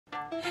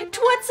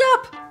What's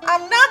up?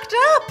 I'm knocked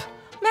up.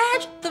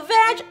 Madge the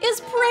Vag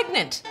is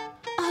pregnant.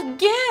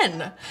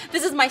 Again.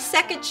 This is my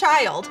second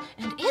child,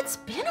 and it's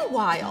been a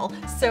while.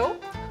 So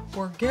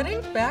we're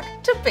getting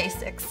back to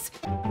basics.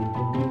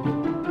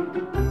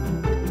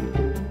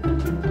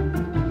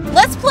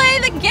 Let's play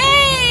the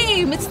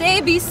game! It's the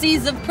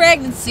ABCs of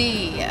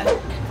pregnancy.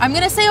 I'm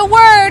gonna say a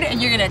word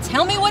and you're gonna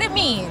tell me what it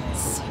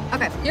means.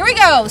 Okay, here we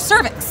go.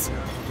 Cervix.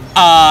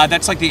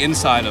 That's like the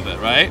inside of it,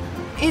 right?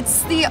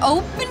 It's the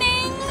opening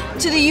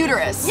to the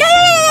uterus. Yay!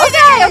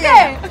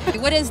 Okay.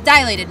 What does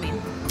dilated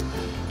mean?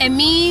 It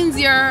means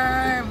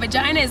your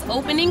vagina is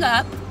opening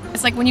up.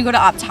 It's like when you go to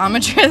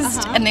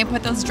optometrist and they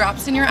put those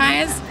drops in your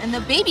eyes and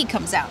the baby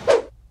comes out.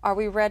 Are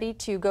we ready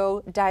to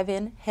go dive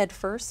in head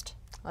first?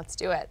 Let's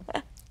do it.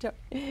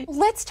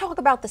 Let's talk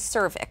about the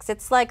cervix.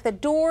 It's like the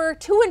door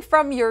to and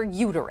from your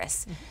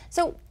uterus.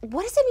 So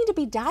what does it mean to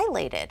be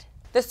dilated?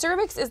 The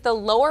cervix is the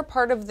lower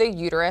part of the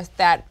uterus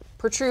that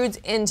protrudes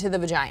into the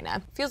vagina.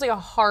 It feels like a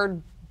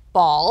hard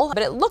ball,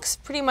 but it looks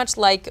pretty much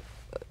like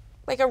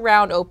a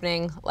round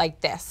opening like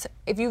this.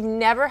 If you've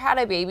never had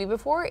a baby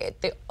before,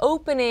 the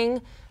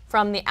opening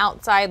from the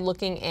outside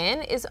looking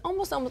in is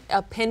almost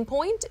a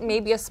pinpoint,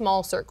 maybe a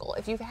small circle.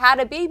 If you've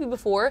had a baby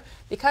before,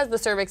 because the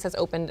cervix has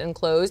opened and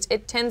closed,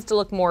 it tends to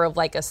look more of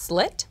like a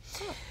slit.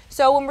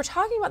 So when we're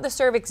talking about the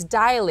cervix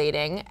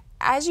dilating,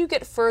 as you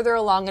get further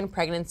along in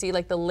pregnancy,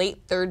 like the late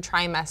third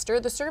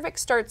trimester, the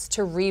cervix starts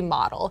to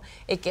remodel.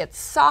 It gets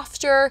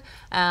softer,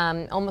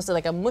 almost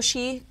like a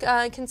mushy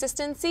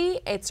consistency.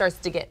 It starts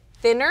to get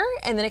thinner,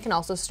 and then it can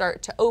also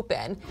start to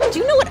open. Do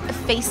you know what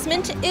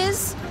effacement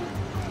is?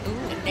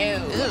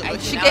 No.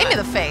 She gave me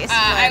the face.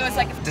 I was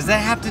like, Does that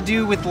have to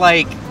do with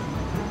like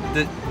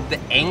the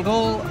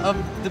angle of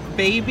the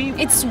baby?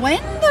 It's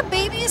when the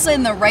baby's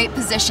in the right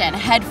position,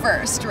 head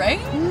first, right?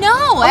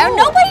 No,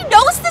 nobody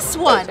knows this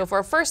one. So for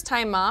a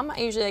first-time mom, I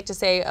usually like to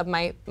say of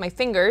my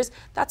fingers,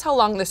 that's how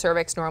long the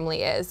cervix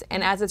normally is.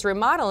 And as it's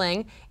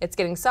remodeling, it's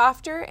getting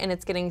softer and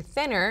it's getting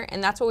thinner,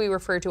 and that's what we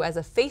refer to as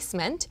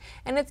effacement,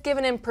 and it's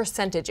given in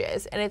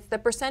percentages. And it's the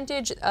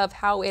percentage of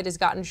how it has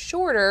gotten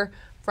shorter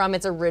from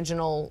its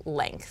original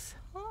length.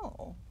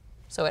 Oh.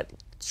 So it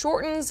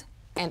shortens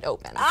and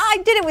opens.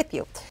 I did it with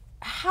you.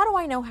 How do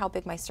I know how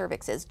big my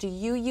cervix is? Do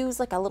you use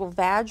like a little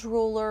vag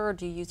ruler, or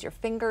do you use your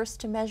fingers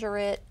to measure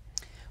it?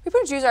 We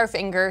pretty much use our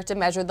finger to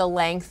measure the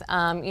length.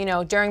 You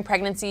know, during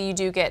pregnancy, you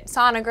do get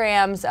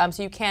sonograms,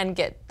 so you can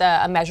get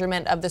a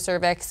measurement of the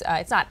cervix.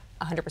 It's not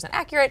 100%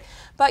 accurate,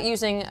 but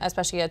using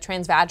especially a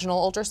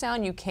transvaginal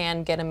ultrasound, you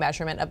can get a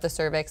measurement of the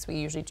cervix. We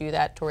usually do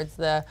that towards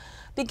the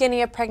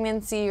beginning of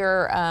pregnancy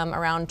or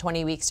around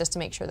 20 weeks, just to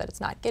make sure that it's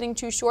not getting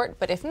too short.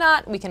 But if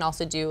not, we can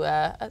also do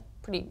a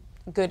pretty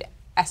good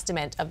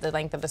estimate of the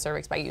length of the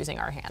cervix by using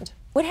our hand.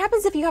 What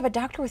happens if you have a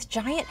doctor with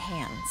giant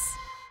hands?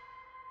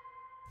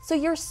 So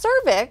your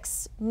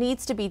cervix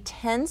needs to be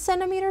 10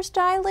 centimeters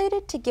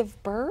dilated to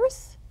give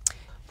birth?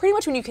 Pretty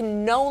much when you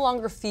can no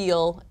longer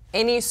feel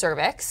any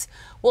cervix,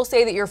 we'll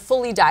say that you're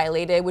fully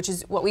dilated, which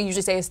is what we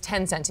usually say is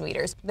 10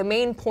 centimeters. The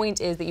main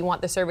point is that you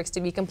want the cervix to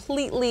be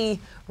completely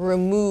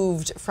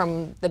removed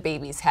from the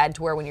baby's head,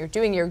 to where when you're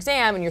doing your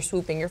exam and you're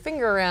swooping your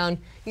finger around,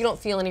 you don't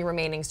feel any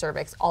remaining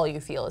cervix. All you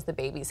feel is the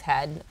baby's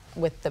head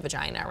with the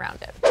vagina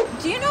around it.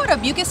 Do you know what a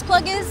mucus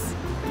plug is?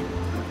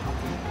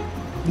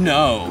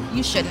 No.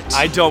 You shouldn't.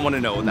 I don't want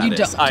to know what that You is.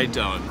 don't. I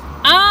don't.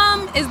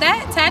 is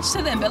that attached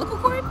to the umbilical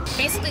cord?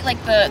 Basically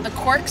like the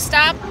cork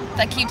stop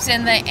that keeps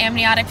in the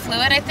amniotic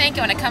fluid, I think,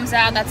 and when it comes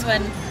out, that's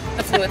when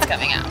the fluid's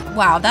coming out.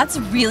 Wow, that's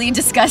really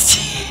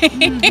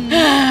disgusting.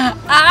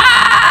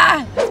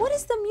 What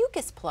is the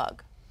mucus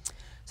plug?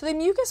 So the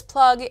mucus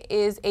plug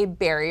is a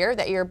barrier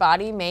that your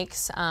body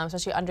makes,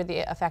 especially under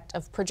the effect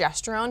of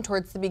progesterone,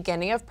 towards the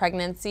beginning of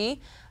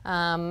pregnancy.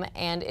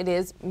 And it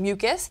is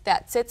mucus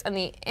that sits on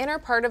the inner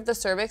part of the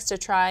cervix to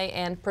try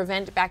and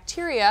prevent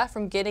bacteria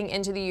from getting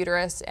into the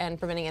uterus and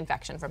preventing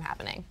infection from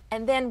happening.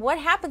 And then what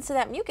happens to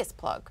that mucus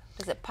plug?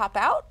 Does it pop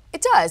out?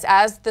 It does.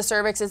 As the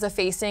cervix is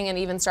effacing and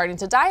even starting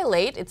to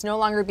dilate, it's no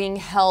longer being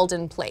held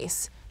in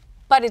place.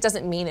 But it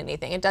doesn't mean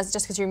anything. It does,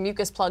 just because your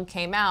mucus plug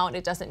came out,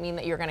 it doesn't mean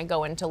that you're going to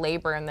go into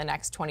labor in the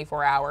next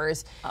 24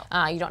 hours.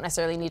 You don't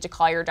necessarily need to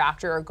call your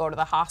doctor or go to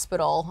the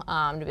hospital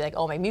to be like,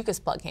 oh, my mucus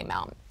plug came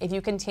out. If you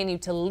continue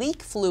to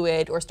leak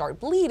fluid or start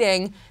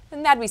bleeding,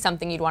 then that'd be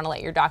something you'd want to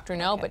let your doctor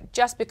know. Okay. But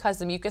just because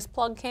the mucus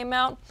plug came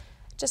out,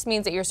 it just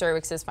means that your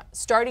cervix is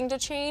starting to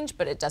change,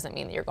 but it doesn't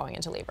mean that you're going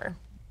into labor.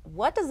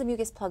 What does the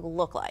mucus plug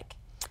look like?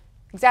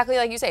 Exactly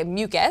like you say,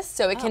 mucus.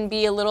 So it can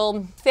be a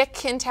little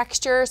thick in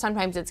texture.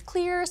 Sometimes it's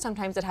clear,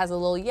 sometimes it has a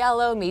little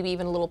yellow, maybe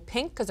even a little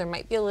pink, because there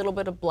might be a little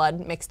bit of blood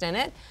mixed in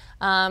it.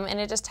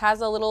 And it just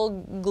has a little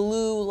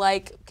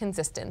glue-like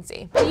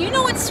consistency. Do you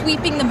know what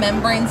sweeping the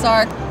membranes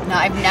are? No,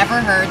 I've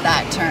never heard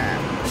that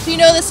term. Do you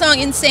know the song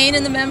Insane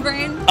in the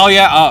Membrane? Oh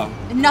yeah,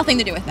 oh. Nothing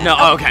to do with that. No,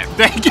 oh, okay,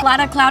 thank you. A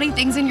lot of cloudy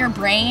things in your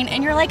brain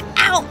and you're like,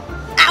 ow,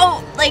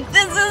 ow, like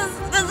this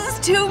is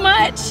too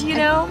much, you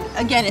know?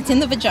 Again, it's in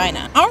the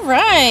vagina. All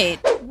right.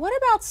 What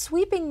about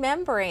sweeping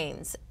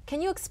membranes?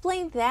 Can you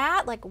explain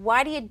that? Like,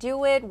 why do you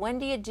do it? When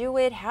do you do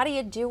it? How do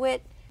you do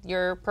it?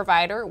 Your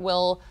provider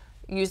will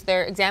use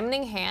their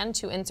examining hand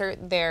to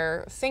insert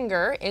their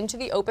finger into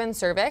the open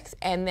cervix,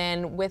 and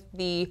then with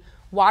the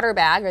water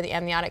bag or the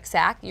amniotic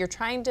sac, you're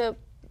trying to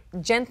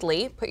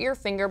gently put your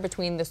finger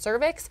between the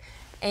cervix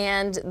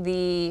and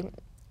the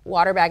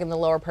water bag in the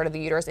lower part of the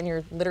uterus, and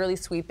you're literally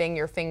sweeping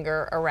your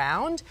finger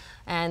around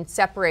and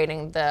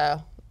separating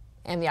the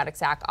amniotic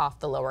sac off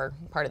the lower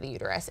part of the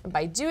uterus. And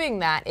by doing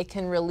that, it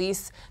can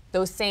release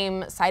those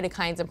same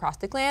cytokines and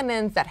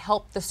prostaglandins that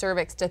help the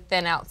cervix to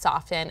thin out,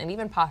 soften, and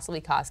even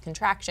possibly cause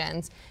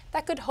contractions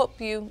that could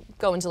help you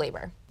go into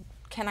labor.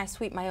 Can I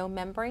sweep my own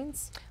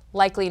membranes?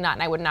 Likely not,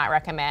 and I would not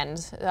recommend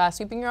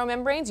sweeping your own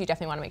membranes. You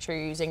definitely want to make sure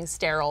you're using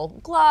sterile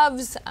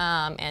gloves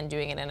and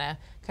doing it in a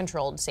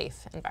controlled,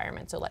 safe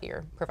environment, so let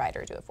your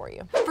provider do it for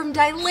you. From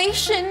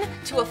dilation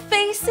to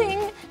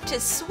effacing to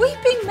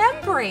sweeping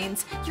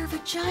membranes, your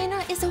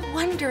vagina is a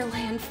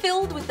wonderland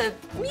filled with a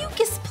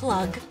mucus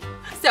plug.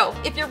 So,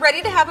 if you're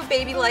ready to have a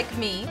baby like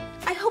me,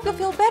 I hope you'll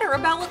feel better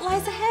about what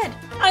lies ahead.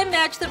 I'm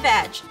Madge the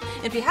Vag.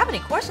 If you have any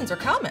questions or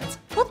comments,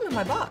 put them in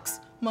my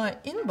box. My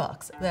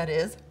inbox, that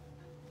is.